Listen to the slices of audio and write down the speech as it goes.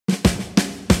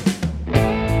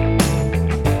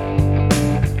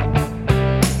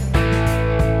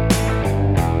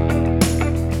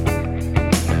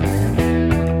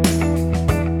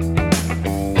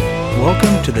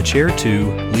the Chair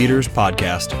 2 Leaders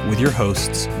Podcast with your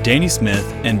hosts, Danny Smith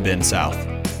and Ben South.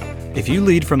 If you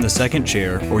lead from the second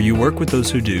chair or you work with those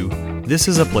who do, this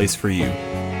is a place for you.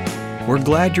 We're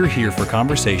glad you're here for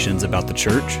conversations about the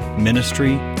church,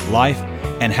 ministry, life,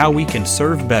 and how we can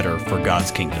serve better for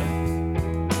God's kingdom.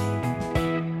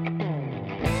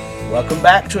 Welcome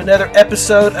back to another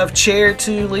episode of Chair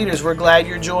 2 Leaders. We're glad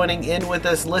you're joining in with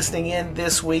us, listening in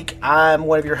this week. I'm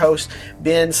one of your hosts,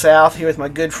 Ben South, here with my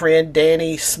good friend,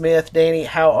 Danny Smith. Danny,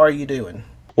 how are you doing?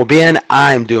 Well, Ben,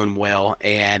 I'm doing well,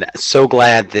 and so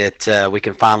glad that we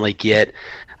can finally get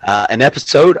an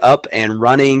episode up and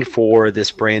running for this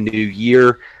brand new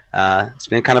year. It's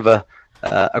been kind of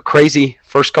a crazy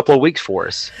first couple of weeks for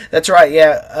us. That's right,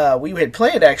 yeah. We had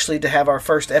planned, actually, to have our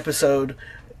first episode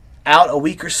out a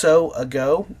week or so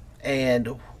ago,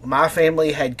 and my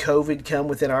family had COVID come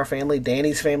within our family.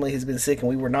 Danny's family has been sick, and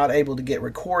we were not able to get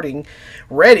recording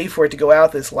ready for it to go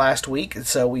out this last week, and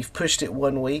so we've pushed it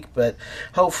 1 week, but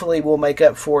hopefully we'll make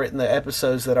up for it in the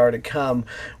episodes that are to come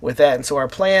with that. And so our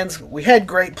plans, we had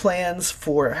great plans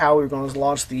for how we were going to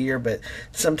launch the year, but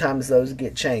sometimes those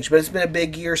get changed. But it's been a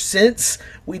big year since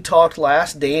we talked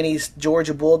last. Danny's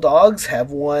Georgia Bulldogs have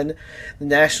won the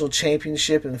national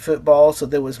championship in football, so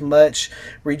there was much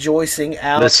rejoicing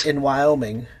out in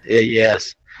Wyoming.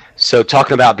 Yes. So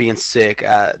talking about being sick,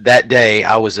 that day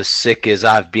I was as sick as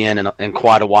I've been in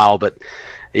quite a while. But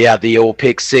yeah, the old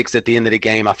pick six at the end of the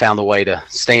game, I found a way to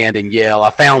stand and yell.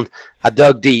 I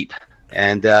dug deep,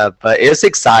 and but it's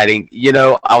exciting. You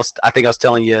know, I think I was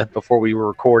telling you before we were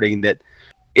recording that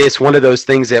it's one of those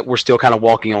things that we're still kind of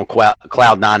walking on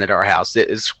cloud nine at our house.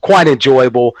 It's quite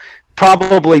enjoyable.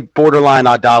 Probably borderline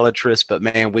idolatrous, but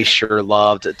man, we sure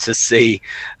loved to see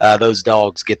those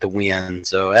dogs get the win.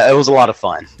 So it was a lot of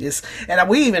fun. Yes, and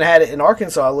we even had it in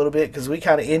Arkansas a little bit because we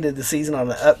kind of ended the season on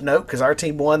an up note because our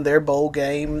team won their bowl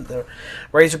game. The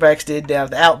Razorbacks did down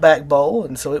at the Outback Bowl,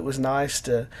 and so it was nice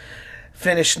to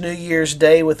finish New Year's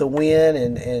Day with a win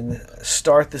and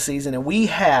start the season. And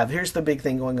here's the big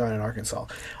thing going on in Arkansas.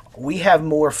 We have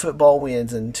more football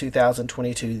wins in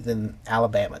 2022 than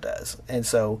Alabama does, and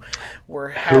so we're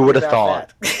happy. Who would have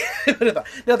thought?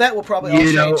 No, that will probably all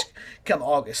change come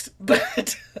August.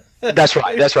 But That's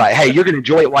right. Hey, you're going to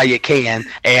enjoy it while you can,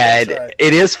 and right.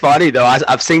 It is funny though.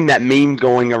 I've seen that meme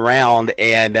going around,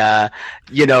 and and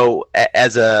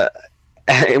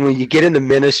when you get into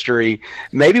ministry,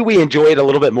 maybe we enjoy it a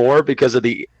little bit more because of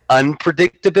the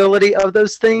unpredictability of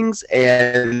those things.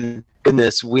 And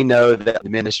goodness, we know that the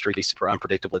ministry is super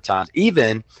unpredictable at times,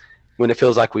 even when it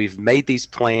feels like we've made these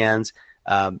plans.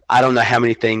 I don't know how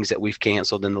many things that we've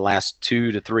canceled in the last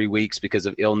 2 to 3 weeks because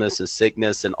of illness and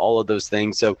sickness and all of those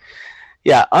things. So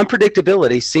yeah,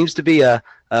 unpredictability seems to be an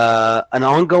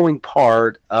ongoing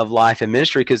part of life and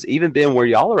ministry, because even being where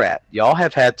y'all are at, y'all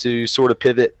have had to sort of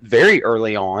pivot very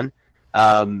early on,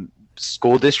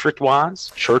 school district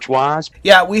wise, church wise.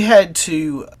 Yeah, we had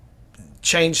to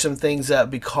change some things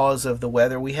up because of the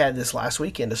weather. We had this last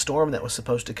weekend a storm that was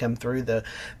supposed to come through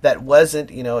that wasn't,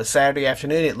 a Saturday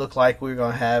afternoon. It looked like we were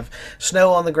going to have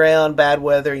snow on the ground, bad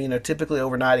weather. Typically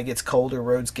overnight it gets colder,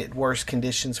 roads get worse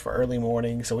conditions for early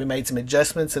morning. So we made some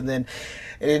adjustments, and then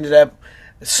it ended up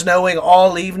snowing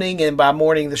all evening, and by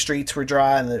morning the streets were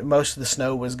dry and most of the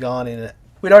snow was gone, and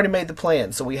we'd already made the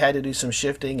plan, so we had to do some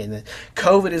shifting. And then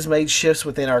COVID has made shifts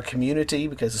within our community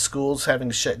because the school's having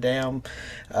to shut down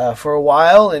for a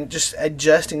while, and just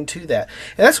adjusting to that.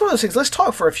 And that's one of those things. Let's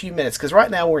talk for a few minutes, because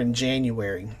right now we're in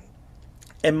January,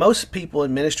 and most people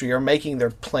in ministry are making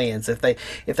their plans. If they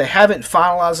haven't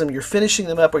finalized them, you're finishing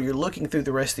them up, or you're looking through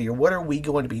the rest of the year. What are we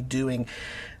going to be doing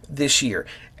this year?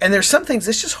 And there's some things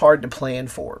it's just hard to plan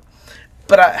for.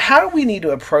 But how do we need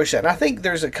to approach that? And I think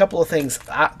there's a couple of things,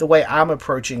 the way I'm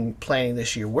approaching planning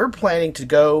this year. We're planning to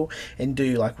go and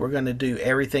we're going to do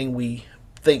everything we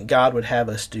think God would have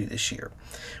us do this year.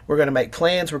 We're going to make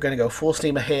plans. We're going to go full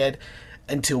steam ahead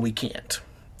until we can't.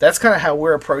 That's kind of how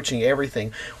we're approaching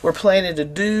everything. We're planning to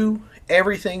do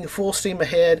everything full steam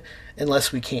ahead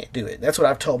unless we can't do it. That's what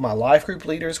I've told my life group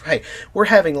leaders. Hey, we're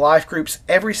having life groups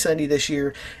every Sunday this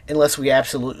year unless we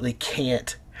absolutely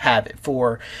can't have it,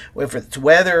 for if it's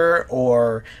weather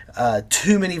or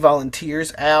too many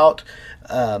volunteers out,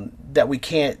 that we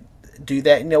can't do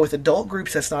that. With adult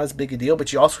groups, that's not as big a deal,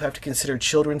 but you also have to consider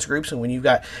children's groups. And when you've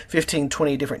got 15,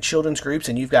 20 different children's groups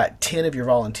and you've got 10 of your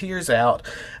volunteers out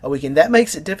a weekend, that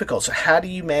makes it difficult. So how do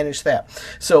you manage that?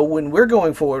 So when we're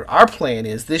going forward, our plan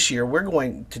is this year, we're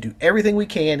going to do everything we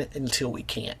can until we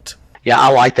can't. Yeah, I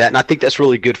like that. And I think that's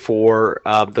really good for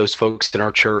those folks in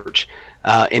our church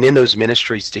and in those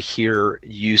ministries to hear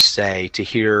you say, to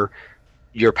hear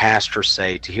your pastor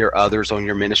say, to hear others on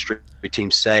your ministry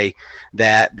team say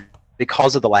that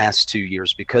because of the last 2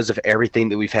 years, because of everything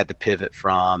that we've had to pivot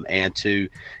from, and to,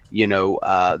 the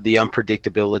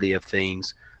unpredictability of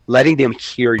things, letting them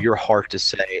hear your heart to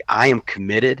say, I am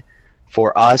committed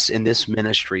for us in this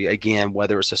ministry, again,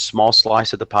 whether it's a small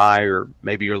slice of the pie or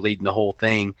maybe you're leading the whole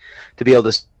thing, to be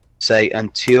able to say,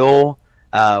 until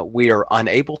we are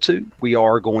unable to, we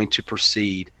are going to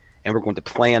proceed, and we're going to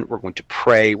plan, we're going to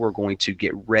pray, we're going to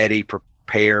get ready,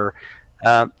 prepare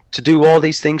to do all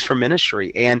these things for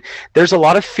ministry. And there's a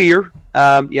lot of fear.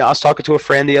 I was talking to a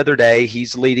friend the other day.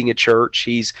 He's leading a church.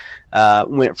 He's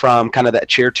went from kind of that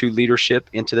chair 2 leadership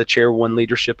into the chair 1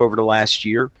 leadership over the last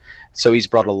year. So he's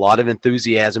brought a lot of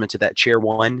enthusiasm into that chair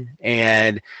 1.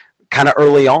 And kind of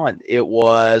early on, it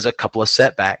was a couple of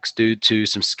setbacks due to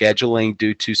some scheduling,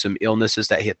 due to some illnesses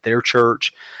that hit their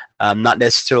church. Not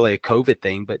necessarily a COVID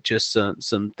thing, but just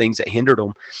some things that hindered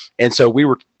them. And so we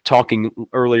were talking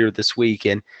earlier this week,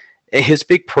 and his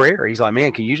big prayer, he's like,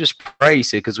 man, can you just pray? He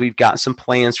said, because we've got some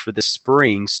plans for this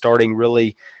spring, starting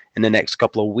really in the next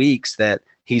couple of weeks, that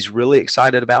he's really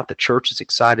excited about, the church is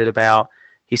excited about.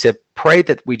 He said, pray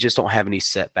that we just don't have any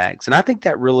setbacks. And I think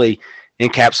that really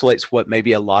encapsulates what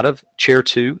maybe a lot of chair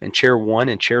 2 and chair 1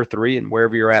 and chair 3 and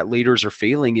wherever you're at leaders are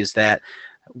feeling, is that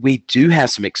we do have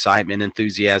some excitement,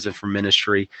 enthusiasm for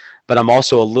ministry, but I'm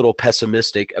also a little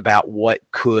pessimistic about what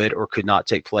could or could not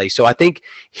take place. So I think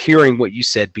hearing what you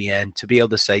said, Ben, to be able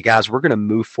to say, guys, we're going to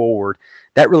move forward,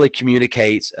 that really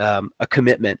communicates a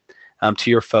commitment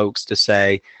to your folks to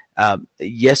say,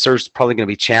 yes, there's probably going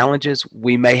to be challenges.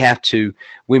 We may have to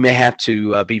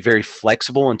be very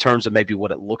flexible in terms of maybe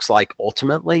what it looks like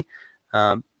ultimately.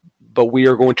 But we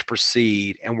are going to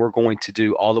proceed, and we're going to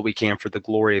do all that we can for the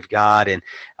glory of God and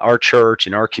our church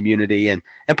and our community, and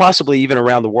possibly even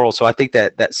around the world. So I think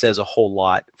that says a whole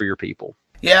lot for your people.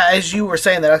 Yeah, as you were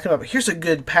saying that, I come up, here's a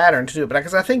good pattern to do it, but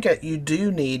because I think that you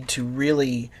do need to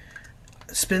really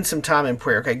spend some time in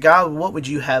prayer. Okay, God, what would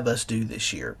you have us do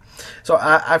this year? So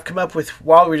I've come up with,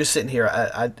 while we were just sitting here,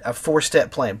 a 4-step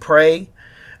plan. Pray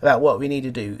about what we need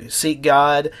to do. Seek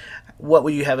God. What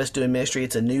will you have us do in ministry?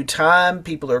 It's a new time.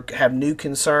 People have new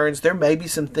concerns. There may be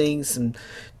some things, and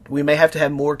we may have to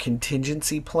have more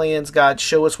contingency plans. God,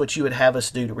 show us what you would have us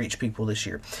do to reach people this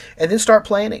year. And then start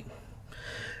planning.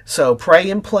 So pray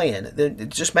and plan. Then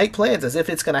just make plans as if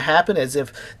it's going to happen, as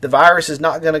if the virus is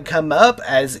not going to come up,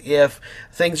 as if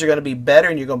things are going to be better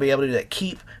and you're going to be able to do that.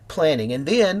 Keep planning, and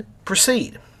then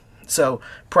proceed. So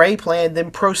pray, plan, then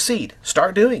proceed.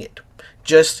 Start doing it.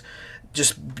 Just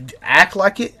act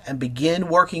like it and begin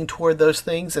working toward those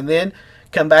things, and then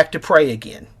come back to pray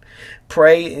again.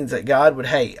 Pray that God would,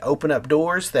 open up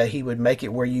doors, that he would make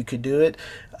it where you could do it,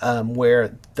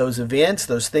 where those events,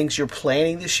 those things you're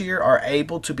planning this year are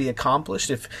able to be accomplished.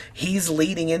 If he's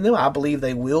leading in them, I believe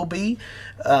they will be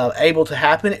able to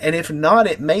happen. And if not,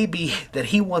 it may be that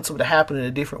he wants them to happen in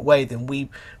a different way than we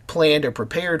planned or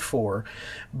prepared for.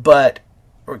 But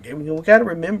we've got to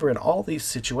remember in all these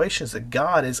situations that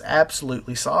God is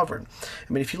absolutely sovereign.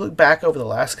 I mean, if you look back over the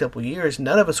last couple of years,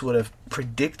 none of us would have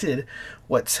predicted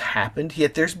what's happened,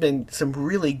 yet there's been some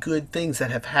really good things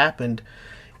that have happened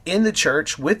in the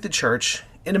church, with the church,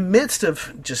 in the midst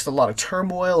of just a lot of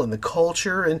turmoil in the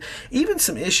culture, and even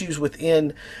some issues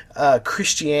within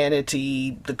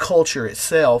Christianity, the culture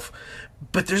itself.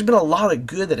 But there's been a lot of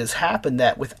good that has happened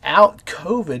that without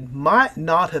COVID might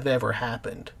not have ever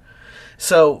happened.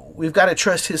 So we've got to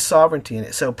trust his sovereignty in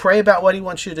it. So pray about what he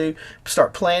wants you to do,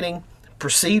 start planning,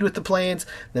 proceed with the plans,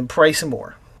 then pray some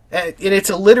more. And it's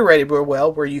alliterated real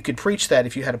well, where you could preach that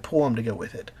if you had a poem to go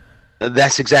with it.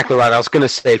 That's exactly right. I was going to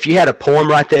say, if you had a poem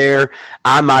right there,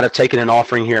 I might have taken an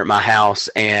offering here at my house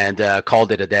and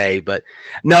called it a day. But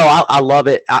no, I love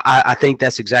it. I think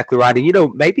that's exactly right.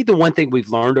 And, maybe the one thing we've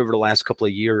learned over the last couple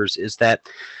of years is that,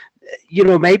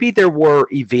 maybe there were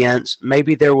events,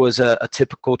 maybe there was a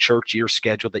typical church year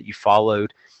schedule that you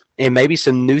followed, and maybe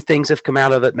some new things have come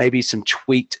out of it, maybe some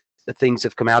tweaked things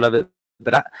have come out of it.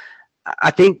 But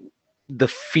I think the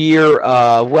fear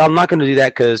of, well, I'm not going to do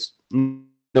that because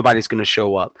nobody's going to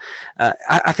show up.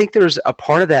 I think there's a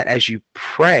part of that as you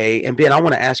pray. And Ben, I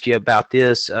want to ask you about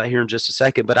this here in just a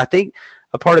second, but I think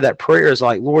a part of that prayer is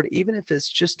like, Lord, even if it's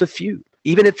just a few,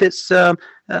 even if it's,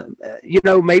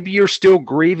 maybe you're still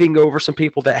grieving over some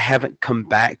people that haven't come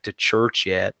back to church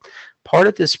yet. Part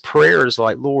of this prayer is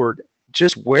like, Lord,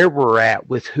 just where we're at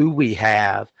with who we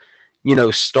have,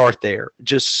 start there.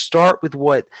 Just start with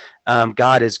what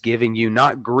God has given you,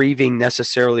 not grieving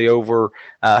necessarily over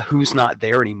who's not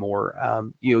there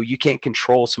anymore. You can't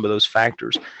control some of those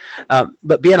factors.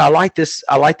 But Ben, I like this.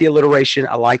 I like the alliteration.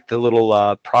 I like the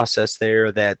little process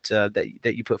there that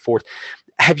you put forth.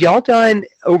 Have y'all done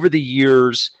over the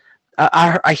years?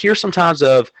 I hear sometimes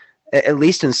of, at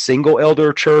least in single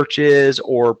elder churches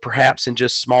or perhaps in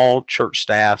just small church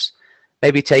staffs,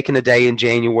 maybe taking a day in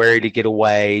January to get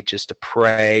away, just to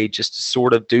pray, just to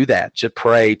sort of do that, to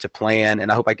pray, to plan. And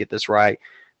I hope I get this right,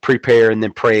 prepare and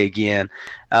then pray again.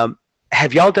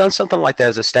 Have y'all done something like that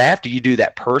as a staff? Do you do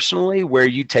that personally, where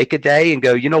you take a day and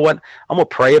go, you know what, I'm going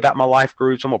to pray about my life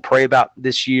groups. I'm going to pray about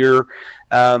this year.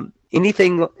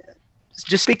 Anything,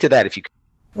 just speak to that if you could.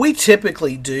 We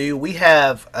typically do. We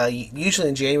have, usually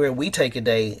in January, we take a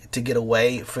day to get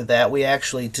away for that. We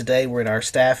actually, today, we're in our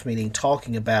staff meeting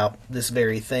talking about this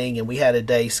very thing, and we had a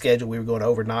day scheduled. We were going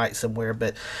overnight somewhere,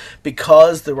 but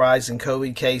because the rise in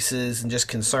COVID cases and just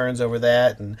concerns over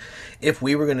that, and if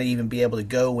we were going to even be able to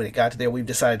go when it got to there, we've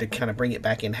decided to kind of bring it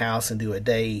back in-house and do a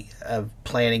day of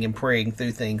planning and praying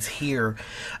through things here.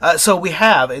 So we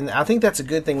have, and I think that's a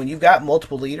good thing when you've got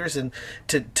multiple leaders and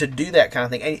to do that kind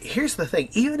of thing. And here's the thing.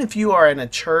 Even if you are in a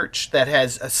church that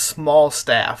has a small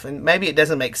staff, and maybe it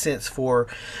doesn't make sense for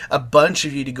a bunch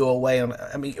of you to go away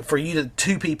for you to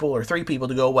 2 people or 3 people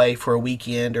to go away for a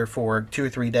weekend or for 2 or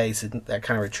 3 days in that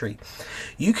kind of retreat,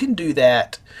 you can do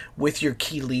that with your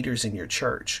key leaders in your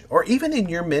church or even in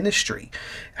your ministry.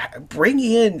 Bring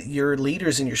in your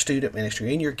leaders in your student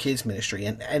ministry, in your kids ministry,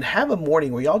 and have a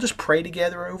morning where y'all just pray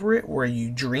together over it, where you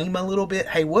dream a little bit.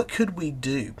 Hey, what could we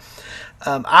do?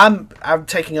 I'm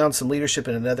taking on some leadership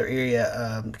in another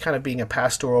area, kind of being a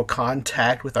pastoral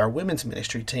contact with our women's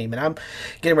ministry team, and I'm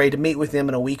getting ready to meet with them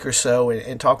in a week or so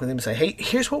and talk with them and say, hey,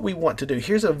 here's what we want to do.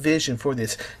 Here's a vision for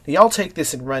this. Now, y'all take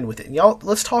this and run with it. And y'all,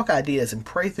 let's talk ideas and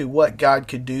pray through what God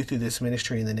could do through this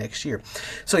ministry in the next year.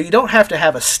 So you don't have to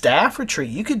have a staff retreat.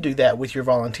 You could do that with your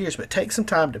volunteers, but take some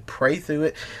time to pray through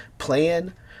it,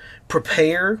 plan,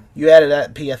 prepare. You added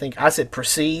that, P, I think. I said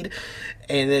proceed,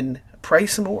 and then pray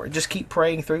some more. Just keep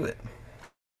praying through it.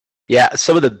 Yeah,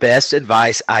 some of the best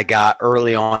advice I got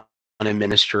early on in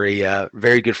ministry,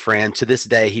 very good friend. To this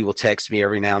day, he will text me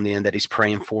every now and then that he's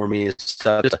praying for me. It's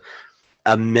just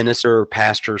a minister,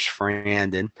 pastor's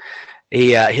friend, and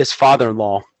his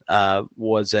father-in-law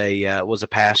was a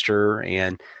pastor,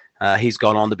 and he's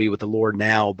gone on to be with the Lord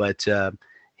now. But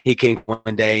he came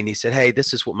one day and he said, "Hey,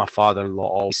 this is what my father-in-law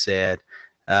always said: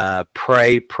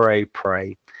 pray, pray,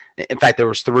 pray." In fact, there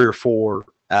was 3 or 4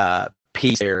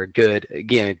 P's there.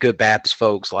 Good Baptist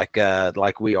folks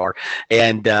like we are,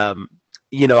 and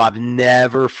I've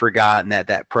never forgotten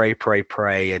that pray, pray,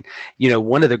 pray. And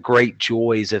one of the great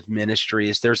joys of ministry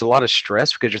is there's a lot of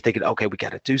stress because you're thinking, okay, we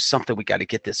got to do something, we got to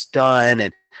get this done,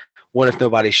 and what if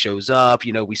nobody shows up?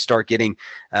 We start getting,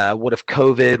 what if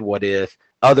COVID? What if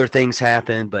other things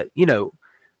happen? But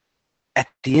at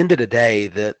the end of the day,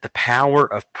 the power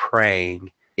of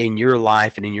praying in your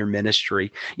life and in your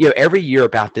ministry. Every year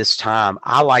about this time,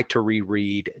 I like to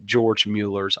reread George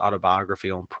Mueller's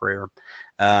autobiography on prayer.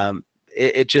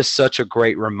 It's just such a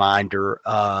great reminder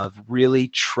of really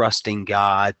trusting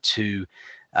God to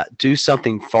do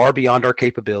something far beyond our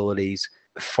capabilities,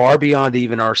 far beyond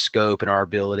even our scope and our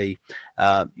ability.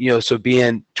 So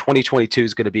being 2022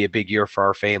 is going to be a big year for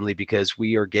our family because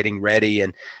we are getting ready.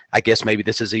 And I guess maybe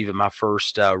this is even my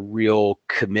first real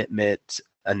commitment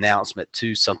announcement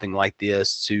to something like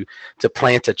this, to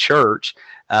plant a church.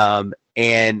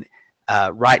 And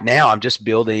right now I'm just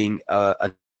building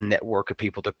a network of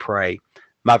people to pray.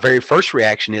 My very first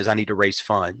reaction is I need to raise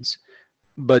funds.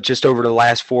 But just over the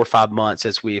last 4 or 5 months,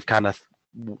 as we have kind of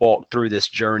walked through this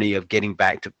journey of getting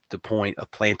back to the point of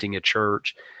planting a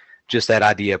church, just that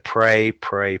idea of pray,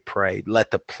 pray, pray. Let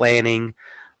the planning,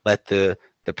 let the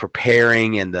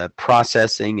preparing and the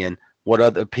processing and what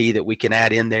other P that we can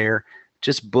add in there,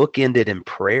 just bookend it in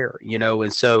prayer,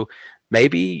 and so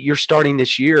maybe you're starting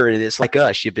this year and it's like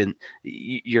us,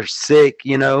 you're sick,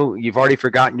 you've already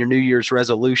forgotten your New Year's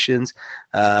resolutions.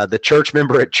 The church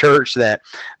member at church that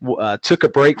took a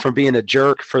break from being a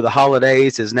jerk for the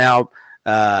holidays is now,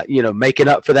 making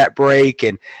up for that break.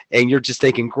 And you're just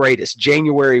thinking, great, it's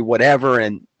January, whatever.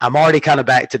 And I'm already kind of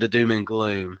back to the doom and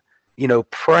gloom.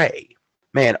 Pray,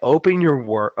 man, open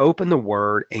the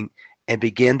word and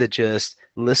begin to just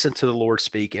listen to the Lord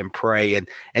speak and pray and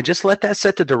just let that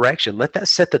set the direction. Let that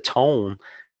set the tone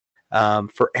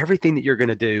for everything that you're going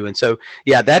to do. And so,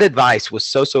 yeah, that advice was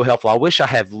so helpful. I wish I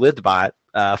have lived by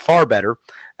it far better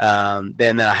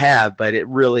than I have, but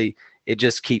it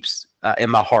just keeps in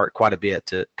my heart quite a bit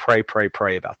to pray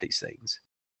about these things.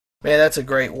 Man, that's a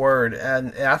great word.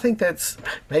 And I think that's,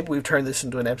 maybe we've turned this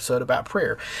into an episode about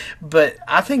prayer, but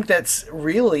I think that's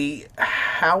really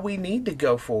how we need to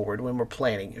go forward when we're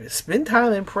planning. Spend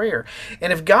time in prayer.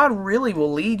 And if God really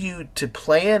will lead you to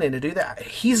plan and to do that,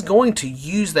 He's going to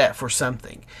use that for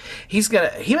something. He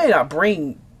may not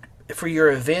bring, for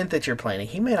your event that you're planning,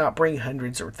 He may not bring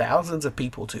hundreds or thousands of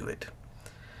people to it,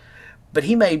 but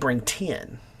He may bring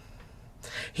 10.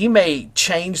 He may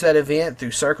change that event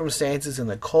through circumstances in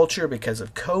the culture because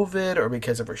of COVID or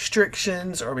because of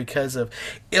restrictions or because of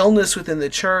illness within the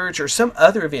church or some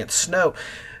other event, snow.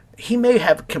 He may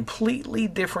have completely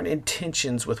different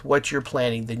intentions with what you're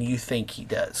planning than you think He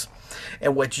does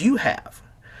and what you have,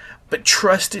 but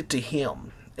trust it to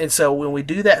Him. And so when we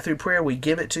do that through prayer, we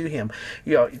give it to Him.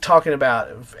 You know, talking about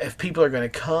if people are going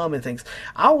to come and things,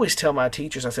 I always tell my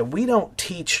teachers, I said, we don't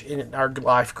teach in our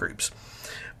life groups.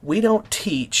 We don't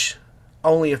teach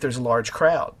only if there's a large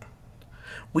crowd.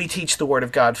 We teach the Word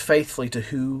of God faithfully to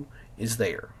who is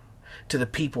there, to the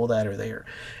people that are there.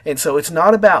 And so it's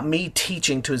not about me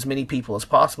teaching to as many people as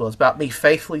possible. It's about me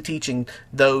faithfully teaching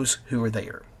those who are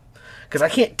there. Because I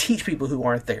can't teach people who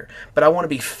aren't there. But I want to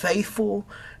be faithful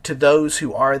to those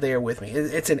who are there with me.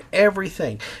 It's in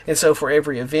everything. And so for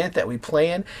every event that we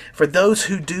plan, for those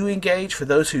who do engage, for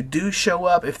those who do show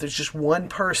up, if there's just one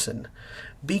person,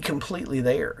 be completely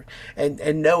there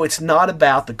and know it's not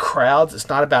about the crowds. It's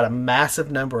not about a massive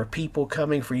number of people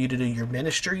coming for you to do your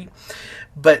ministry,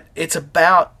 but it's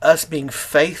about us being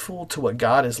faithful to what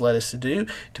God has led us to do,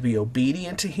 to be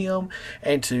obedient to Him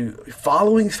and to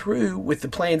following through with the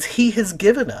plans He has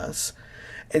given us.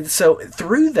 And so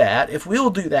through that, if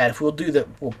we'll do that, if we'll do that,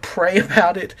 we'll pray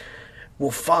about it, we'll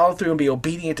follow through and be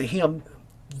obedient to Him.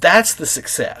 That's the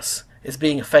success. Is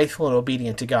being faithful and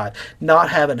obedient to God.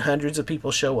 Not having hundreds of people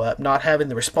show up, not having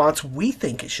the response we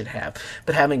think it should have,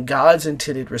 but having God's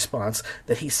intended response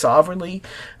that He sovereignly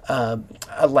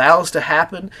allows to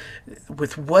happen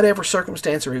with whatever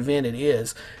circumstance or event it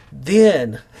is.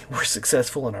 Then we're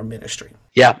successful in our ministry.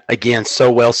 Yeah, again,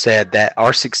 so well said that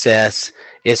our success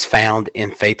is found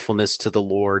in faithfulness to the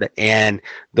Lord, and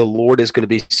the Lord is going to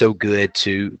be so good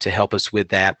to help us with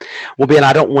that. Well, Ben,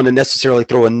 I don't want to necessarily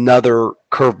throw another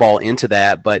curveball into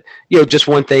that, but just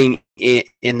one thing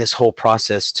in this whole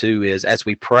process too is as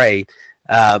we pray,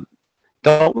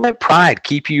 don't let pride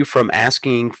keep you from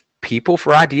asking people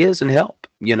for ideas and help.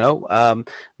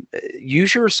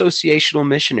 Use your associational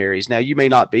missionaries. Now, you may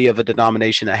not be of a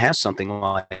denomination that has something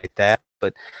like that,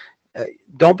 but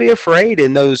don't be afraid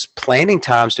in those planning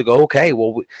times to go, okay,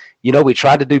 well, we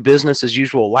tried to do business as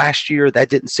usual last year. That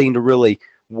didn't seem to really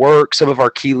work. Some of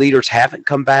our key leaders haven't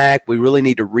come back. We really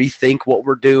need to rethink what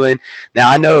we're doing.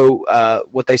 Now, I know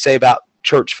what they say about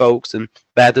church folks and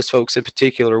Baptist folks in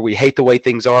particular. We hate the way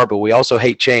things are, but we also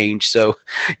hate change. So,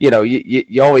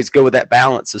 you always go with that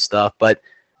balance of stuff. But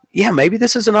yeah, maybe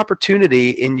this is an opportunity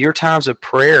in your times of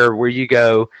prayer where you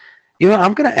go,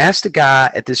 I'm going to ask the guy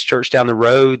at this church down the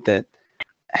road that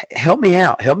help me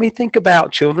out. Help me think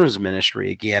about children's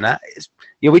ministry again.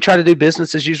 We tried to do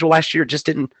business as usual last year. It just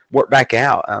didn't work back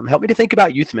out. Help me to think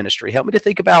about youth ministry. Help me to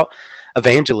think about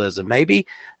evangelism. Maybe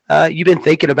you've been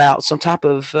thinking about some type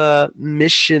of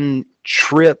mission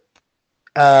trip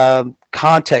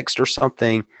context or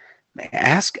something.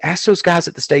 Ask those guys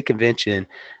at the state convention.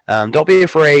 Don't be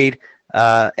afraid.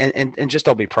 And just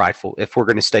don't be prideful. If we're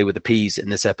going to stay with the P's in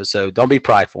this episode, don't be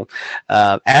prideful.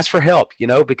 Ask for help,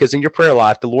 because in your prayer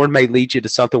life, the Lord may lead you to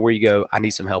something where you go, I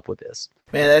need some help with this.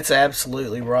 Man, that's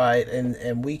absolutely right.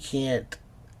 And we can't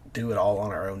do it all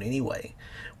on our own anyway.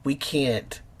 We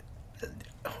can't.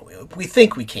 We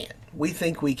think we can. We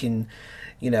think we can.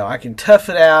 I can tough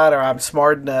it out, or I'm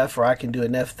smart enough, or I can do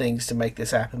enough things to make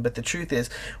this happen. But the truth is,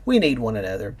 we need one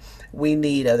another. We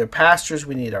need other pastors.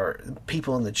 We need our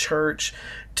people in the church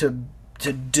to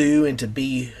do and to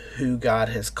be who God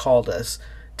has called us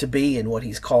to be and what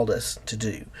He's called us to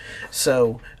do.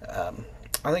 So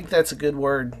I think that's a good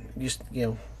word. Just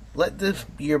let this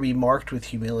year be marked with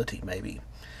humility, maybe.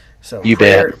 So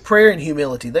prayer and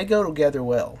humility, they go together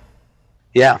well.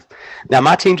 Yeah. Now,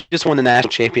 my team just won the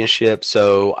national championship,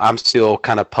 so I'm still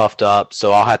kind of puffed up.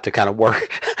 So I'll have to kind of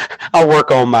work. I'll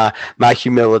work on my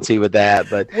humility with that.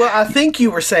 But well, I think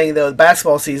you were saying though, the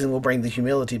basketball season will bring the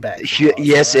humility back.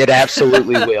 Yes, right? It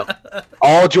absolutely will.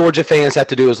 All Georgia fans have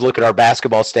to do is look at our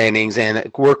basketball standings, and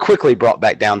we're quickly brought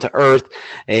back down to earth.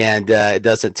 And it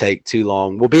doesn't take too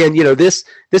long. Well, Ben, this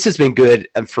has been good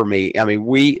for me. I mean,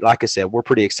 like I said, we're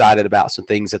pretty excited about some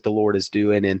things that the Lord is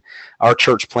doing in our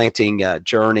church planting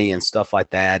journey and stuff like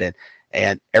that.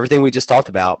 And everything we just talked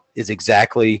about is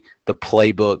exactly the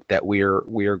playbook that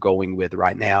we're going with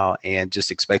right now, and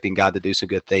just expecting God to do some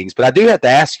good things. But I do have to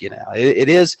ask you now, it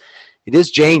is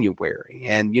January,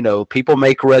 and people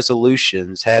make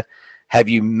resolutions. Have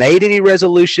you made any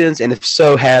resolutions? And if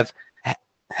so, have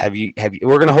you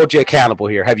we're going to hold you accountable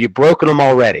here. Have you broken them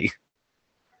already?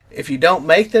 If you don't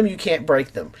make them, you can't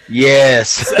break them.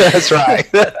 Yes, that's right.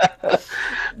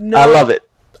 No, I love it.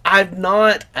 I've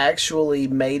not actually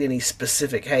made any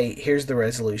specific, hey, here's the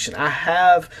resolution. I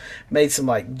have made some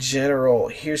general,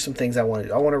 here's some things I want to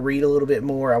do. I want to read a little bit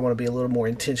more. I want to be a little more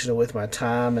intentional with my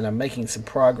time, and I'm making some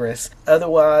progress.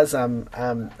 Otherwise,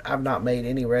 I've not made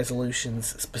any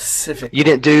resolutions specific. You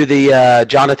didn't do the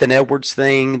Jonathan Edwards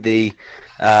thing, the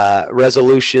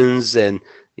resolutions, and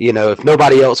if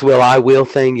nobody else will, I will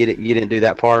thing. You didn't do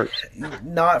that part?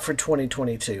 Not for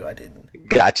 2022, I didn't.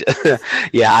 Gotcha.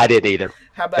 Yeah, I didn't either.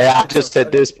 How about I just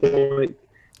at this point?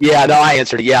 Yeah, no, I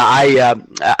answered it. Yeah,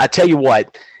 I tell you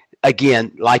what,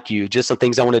 again, like you, just some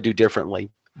things I want to do differently.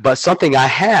 But something I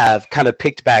have kind of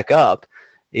picked back up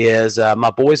is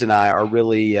my boys and I are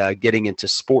really getting into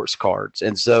sports cards.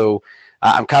 And so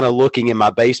I'm kind of looking in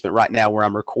my basement right now where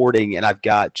I'm recording, and I've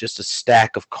got just a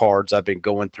stack of cards I've been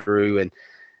going through, and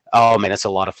oh man, it's a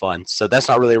lot of fun. So that's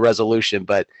not really a resolution,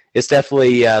 but it's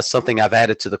definitely something I've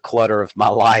added to the clutter of my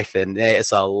life, and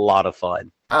it's a lot of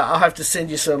fun. I'll have to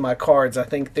send you some of my cards. I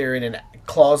think they're in a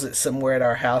closet somewhere at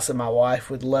our house, and my wife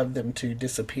would love them to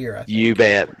disappear, I think. You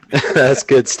bet. That's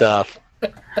good stuff.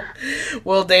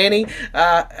 Well, Danny,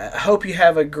 I hope you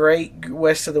have a great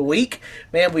rest of the week.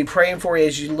 Man, we're praying for you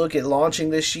as you look at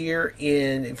launching this year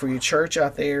for your church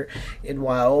out there in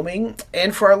Wyoming,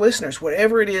 and for our listeners,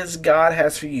 whatever it is God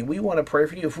has for you. We want to pray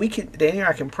for you. If we can, Danny and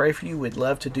I can pray for you, we'd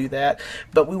love to do that.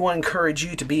 But we want to encourage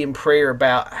you to be in prayer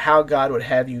about how God would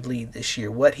have you lead this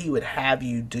year, what He would have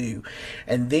you do.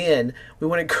 And then we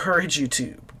want to encourage you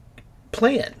to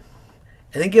plan.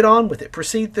 And then get on with it.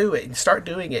 Proceed through it and start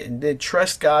doing it. And then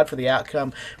trust God for the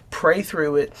outcome. Pray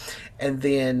through it. And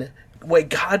then what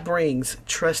God brings,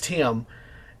 trust Him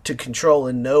to control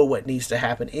and know what needs to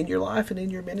happen in your life and in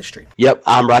your ministry. Yep,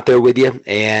 I'm right there with you.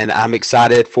 And I'm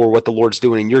excited for what the Lord's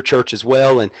doing in your church as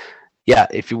well. And yeah,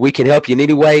 if we can help you in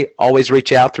any way, always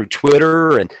reach out through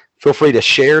Twitter, and feel free to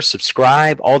share,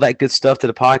 subscribe, all that good stuff to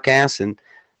the podcast. And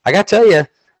I got to tell you,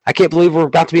 I can't believe we're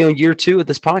about to be on year 2 of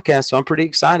this podcast. So I'm pretty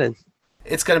excited.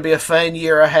 It's going to be a fun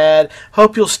year ahead.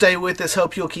 Hope you'll stay with us.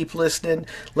 Hope you'll keep listening.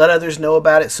 Let others know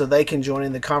about it so they can join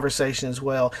in the conversation as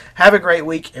well. Have a great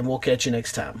week, and we'll catch you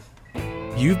next time.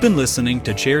 You've been listening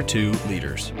to Chair 2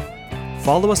 Leaders.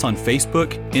 Follow us on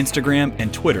Facebook, Instagram,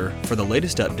 and Twitter for the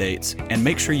latest updates, and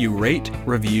make sure you rate,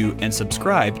 review, and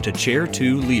subscribe to Chair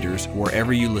 2 Leaders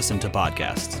wherever you listen to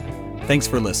podcasts. Thanks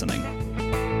for listening.